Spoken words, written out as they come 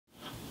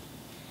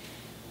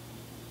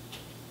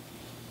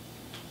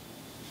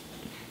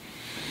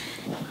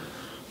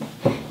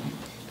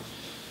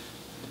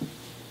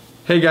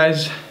Hey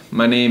guys,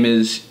 my name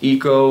is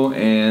Iko,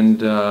 and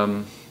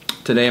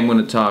today I'm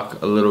going to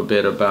talk a little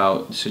bit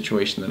about the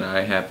situation that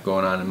I have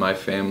going on in my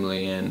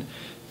family, and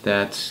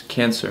that's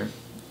cancer.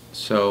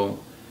 So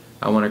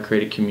I want to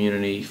create a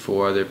community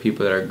for other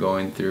people that are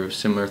going through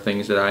similar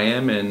things that I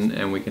am,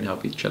 and we can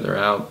help each other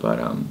out.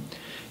 But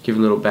give a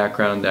little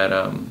background that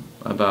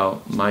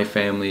about my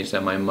family is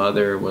that my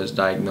mother was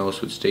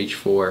diagnosed with stage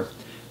 4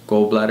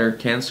 gallbladder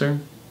cancer.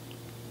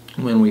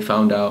 When we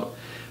found out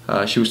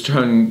she was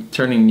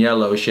turning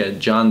yellow, she had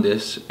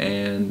jaundice,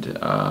 and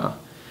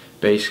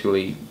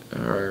basically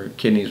her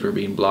kidneys were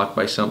being blocked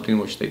by something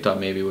which they thought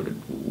maybe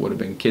would have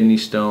been kidney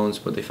stones,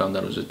 but they found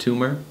out it was a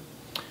tumor.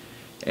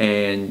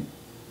 And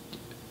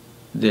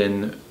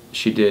then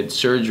she did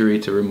surgery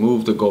to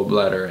remove the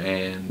gallbladder,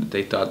 and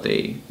they thought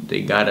they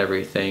got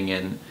everything,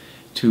 and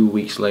 2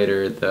 weeks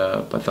later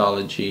the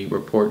pathology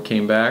report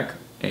came back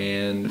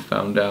and we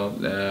found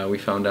out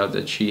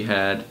that she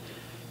had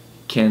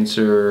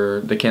cancer.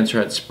 The cancer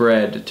had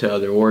spread to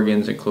other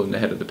organs, including the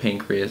head of the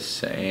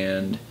pancreas,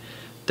 and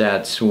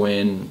that's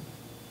when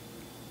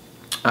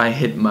I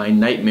hit my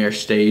nightmare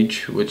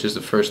stage, which is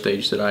the first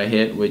stage that I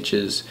hit, which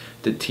is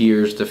the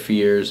tears, the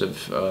fears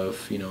of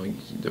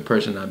the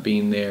person not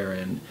being there,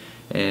 and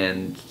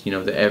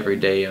the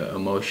everyday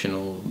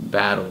emotional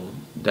battle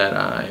that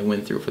I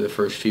went through for the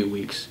first few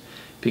weeks,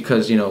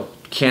 because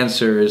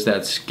cancer is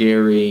that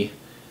scary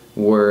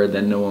word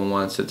that no one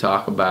wants to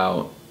talk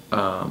about,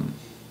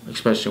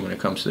 especially when it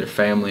comes to their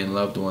family and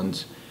loved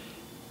ones.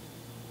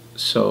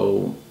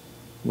 So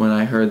when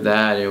I heard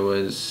that, it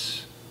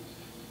was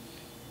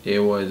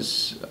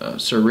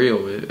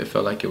surreal. It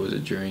felt like it was a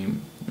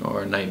dream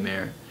or a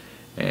nightmare,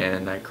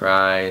 and I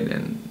cried,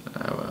 and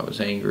I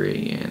was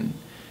angry, and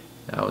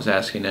I was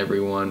asking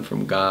everyone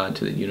from God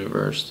to the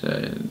universe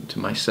to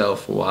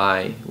myself,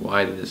 why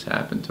did this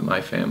happen to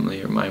my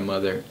family or my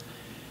mother?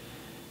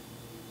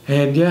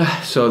 And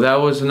yeah, so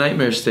that was the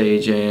nightmare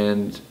stage,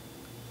 and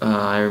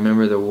I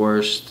remember the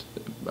worst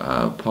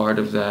part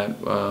of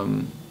that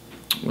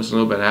was a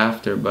little bit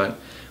after, but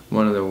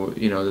one of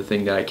the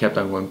thing that I kept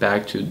on going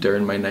back to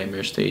during my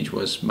nightmare stage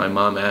was my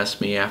mom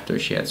asked me after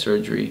she had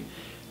surgery,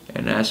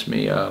 and asked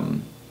me,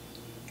 am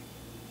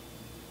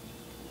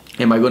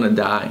I going to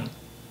die?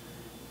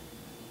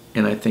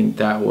 And I think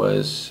that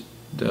was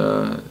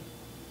the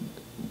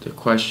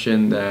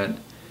question that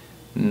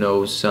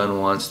no son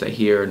wants to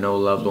hear, no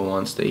loved one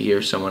wants to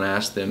hear someone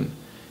ask them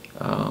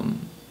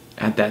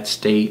at that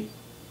state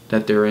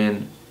that they're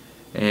in.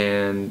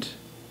 And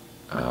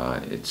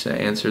it's an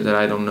answer that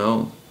I don't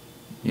know,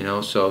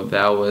 so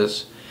that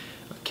was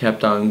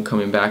kept on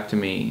coming back to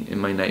me in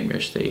my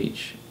nightmare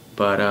stage.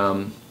 But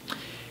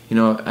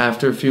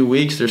after a few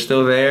weeks they're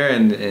still there,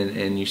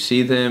 and you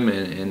see them,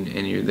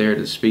 and you're there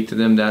to speak to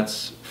them.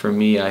 That's, for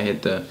me, I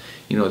hit the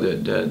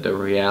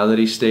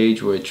reality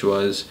stage, which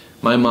was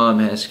my mom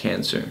has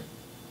cancer,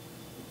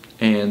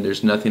 and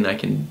there's nothing I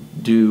can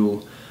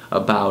do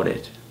about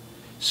it.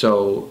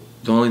 So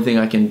the only thing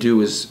I can do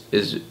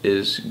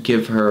is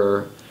give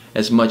her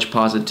as much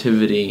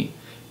positivity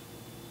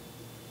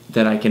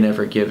that I can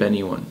ever give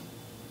anyone,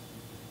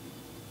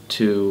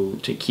 to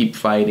keep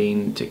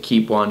fighting, to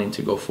keep wanting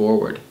to go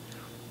forward.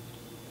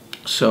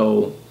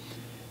 So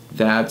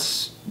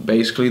that's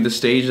basically the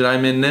stage that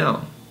I'm in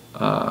now.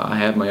 I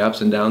have my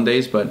ups and down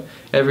days, but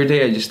every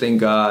day I just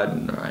thank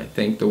God, or I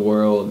thank the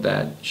world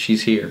that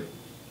she's here,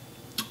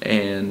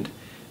 and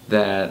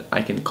that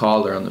I can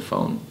call her on the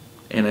phone.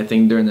 And I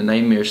think during the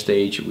nightmare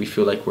stage, we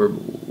feel like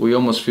we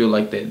almost feel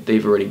like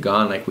they've already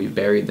gone, like we've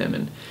buried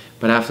them.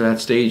 But after that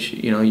stage,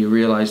 you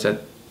realize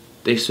that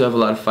they still have a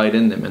lot of fight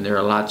in them, and they're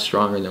a lot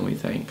stronger than we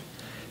think.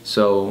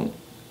 So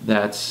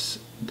that's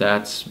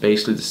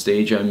basically the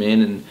stage I'm in,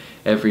 and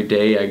every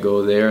day I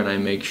go there and I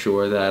make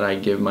sure that I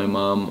give my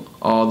mom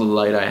all the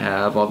light I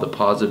have, all the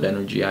positive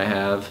energy I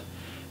have,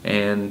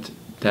 and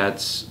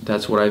that's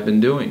what I've been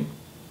doing.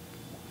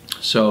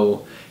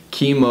 So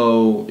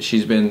chemo,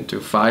 she's been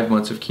through 5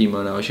 months of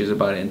chemo now. She's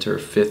about to enter her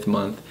 5th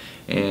month,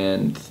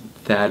 and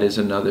that is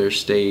another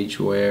stage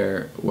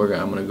where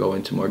I'm going to go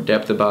into more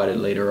depth about it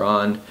later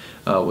on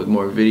with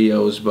more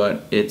videos.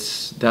 But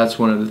that's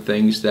one of the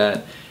things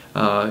that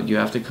you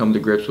have to come to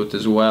grips with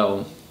as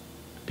well,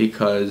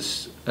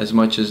 because as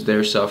much as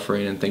they're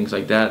suffering and things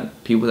like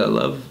that, people that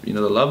love, the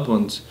loved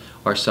ones,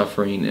 are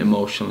suffering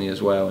emotionally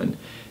as well. And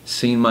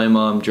seeing my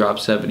mom drop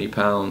 70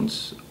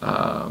 pounds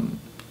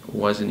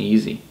wasn't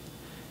easy,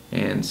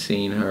 and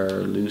seeing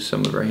her lose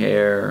some of her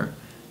hair,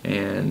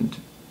 and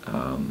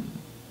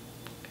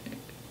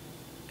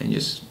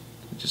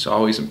just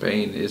always in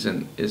pain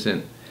isn't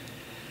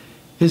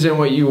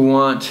what you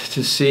want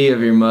to see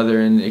of your mother,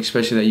 and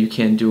especially that you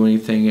can't do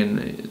anything,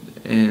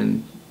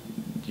 and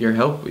you're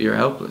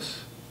helpless.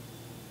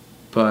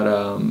 But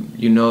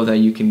that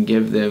you can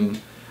give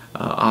them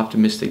an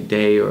optimistic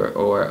day,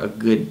 or a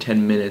good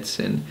 10 minutes,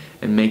 and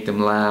make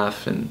them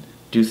laugh and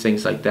do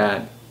things like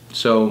that.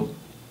 So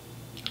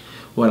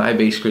what I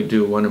basically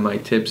do, one of my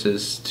tips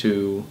is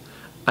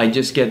I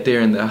just get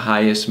there in the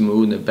highest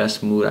mood, the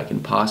best mood I can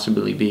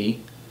possibly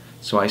be,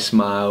 So I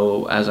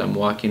smile as I'm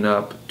walking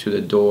up to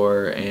the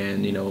door,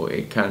 and you know,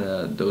 it kind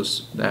of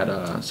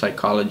that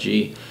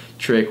psychology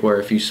trick where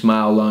if you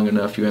smile long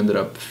enough, you ended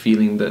up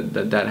feeling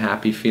that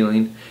happy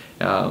feeling.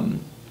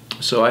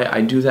 So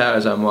I do that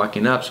as I'm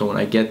walking up, so when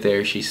I get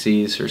there, she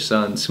sees her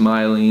son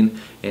smiling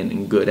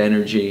and good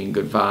energy and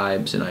good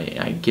vibes, and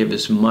I give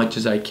as much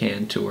as I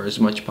can to her, as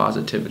much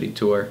positivity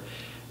to her.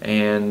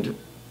 And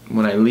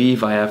when I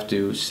leave, I have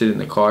to sit in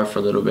the car for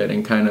a little bit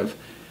and kind of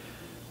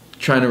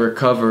trying to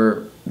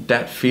recover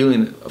that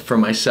feeling for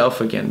myself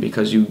again,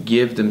 because you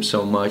give them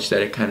so much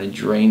that it kind of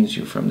drains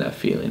you from that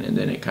feeling, and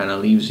then it kind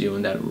of leaves you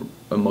in that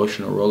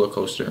emotional roller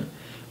coaster.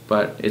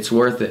 But it's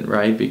worth it,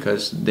 right?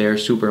 Because they're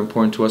super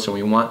important to us, and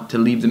we want to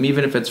leave them,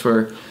 even if it's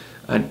for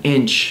an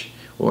inch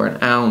or an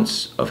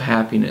ounce of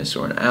happiness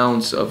or an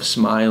ounce of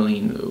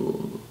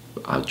smiling.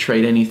 I'll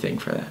trade anything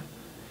for that.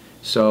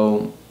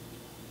 So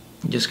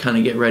just kind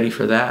of get ready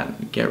for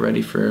that. Get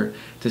ready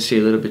to see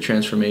a little bit of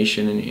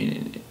transformation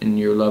in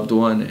your loved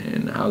one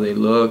and how they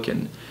look,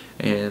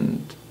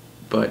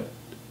 but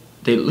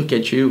they look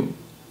at you,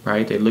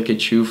 right? They look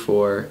at you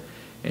for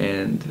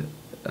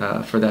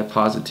that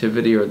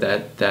positivity or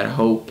that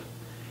hope.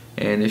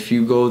 And if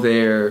you go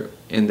there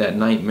in that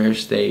nightmare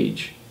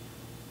stage,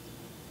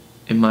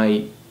 it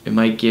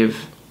might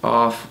give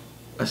off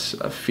a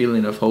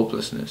feeling of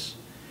hopelessness.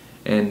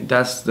 And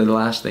that's the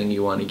last thing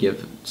you want to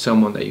give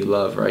someone that you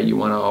love, right? You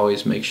want to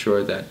always make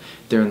sure that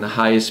they're in the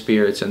highest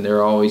spirits and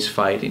they're always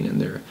fighting,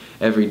 and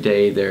every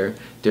day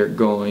they're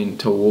going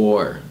to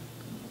war,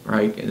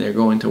 right? And they're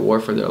going to war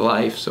for their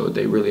life, so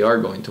they really are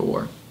going to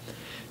war.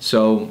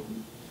 So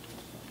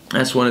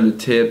that's one of the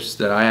tips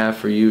that I have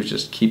for you, is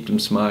just keep them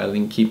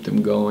smiling, keep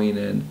them going.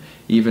 And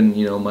even,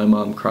 you know, my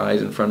mom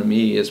cries in front of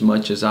me. As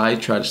much as I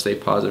try to stay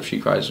positive,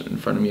 she cries in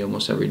front of me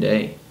almost every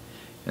day.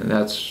 And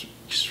that's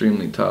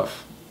extremely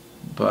tough.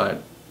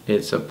 But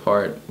it's a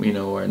part, you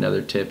know, or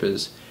another tip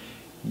is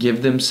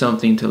give them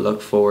something to look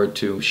forward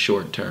to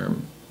short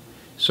term.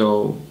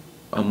 So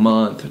a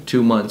month,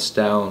 2 months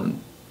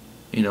down,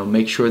 you know,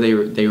 make sure they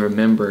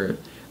remember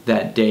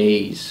that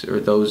days or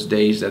those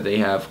days that they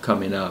have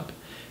coming up,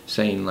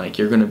 saying like,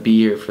 you're gonna be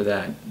here for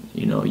that,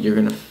 you know, you're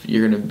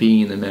gonna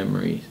be in the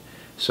memories.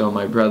 So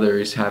my brother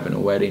is having a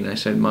wedding. I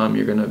said, Mom,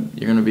 you're gonna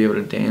be able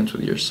to dance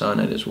with your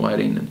son at his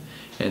wedding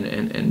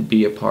and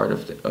be a part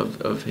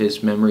of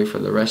his memory for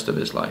the rest of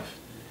his life,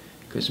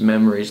 because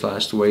memories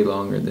last way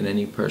longer than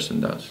any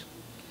person does.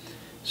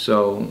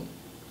 So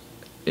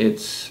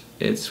it's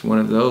one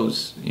of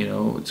those, you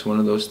know, it's one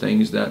of those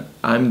things that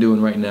I'm doing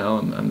right now.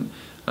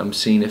 I'm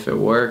seeing if it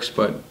works,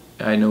 but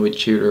I know it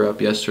cheered her up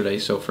yesterday.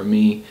 So for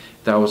me,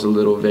 that was a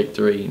little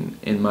victory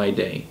in my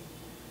day.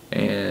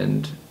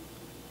 And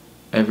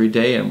every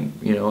day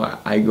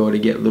I go to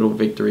get little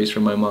victories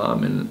from my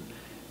mom, and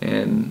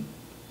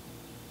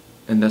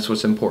that's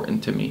what's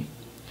important to me.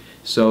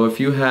 So if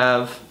you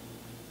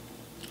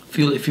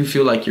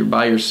feel like you're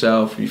by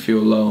yourself, you feel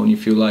alone, you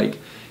feel like,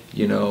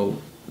 you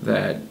know,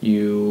 that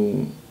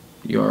you're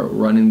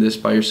running this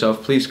by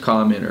yourself, please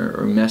comment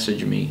or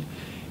message me,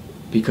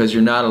 because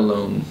you're not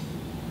alone,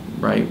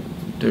 right?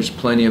 There's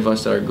plenty of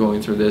us that are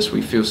going through this.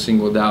 We feel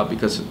singled out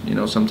because, you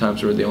know,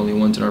 sometimes we're the only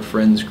ones in our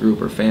friends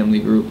group or family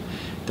group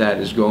that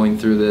is going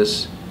through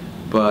this.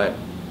 But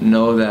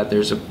know that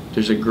there's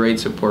a great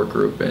support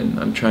group, and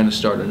I'm trying to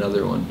start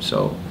another one.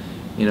 So,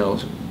 you know,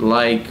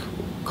 like,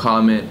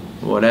 comment,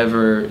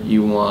 whatever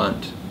you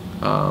want,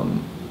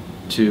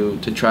 to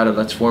try to,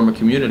 let's form a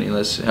community,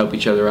 let's help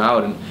each other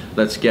out, and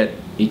let's get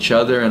each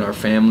other and our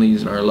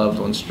families and our loved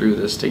ones through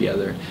this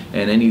together.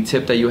 And any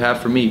tip that you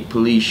have for me,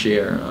 please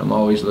share. I'm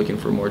always looking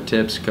for more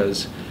tips,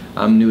 because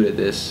I'm new to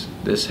this.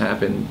 This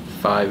happened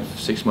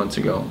 5-6 months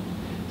ago.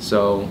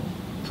 So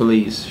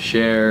please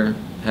share,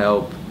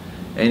 help,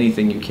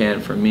 anything you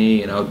can for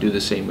me, and I'll do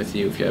the same with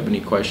you. If you have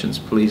any questions,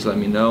 please let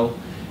me know,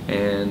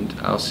 and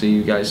I'll see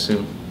you guys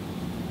soon.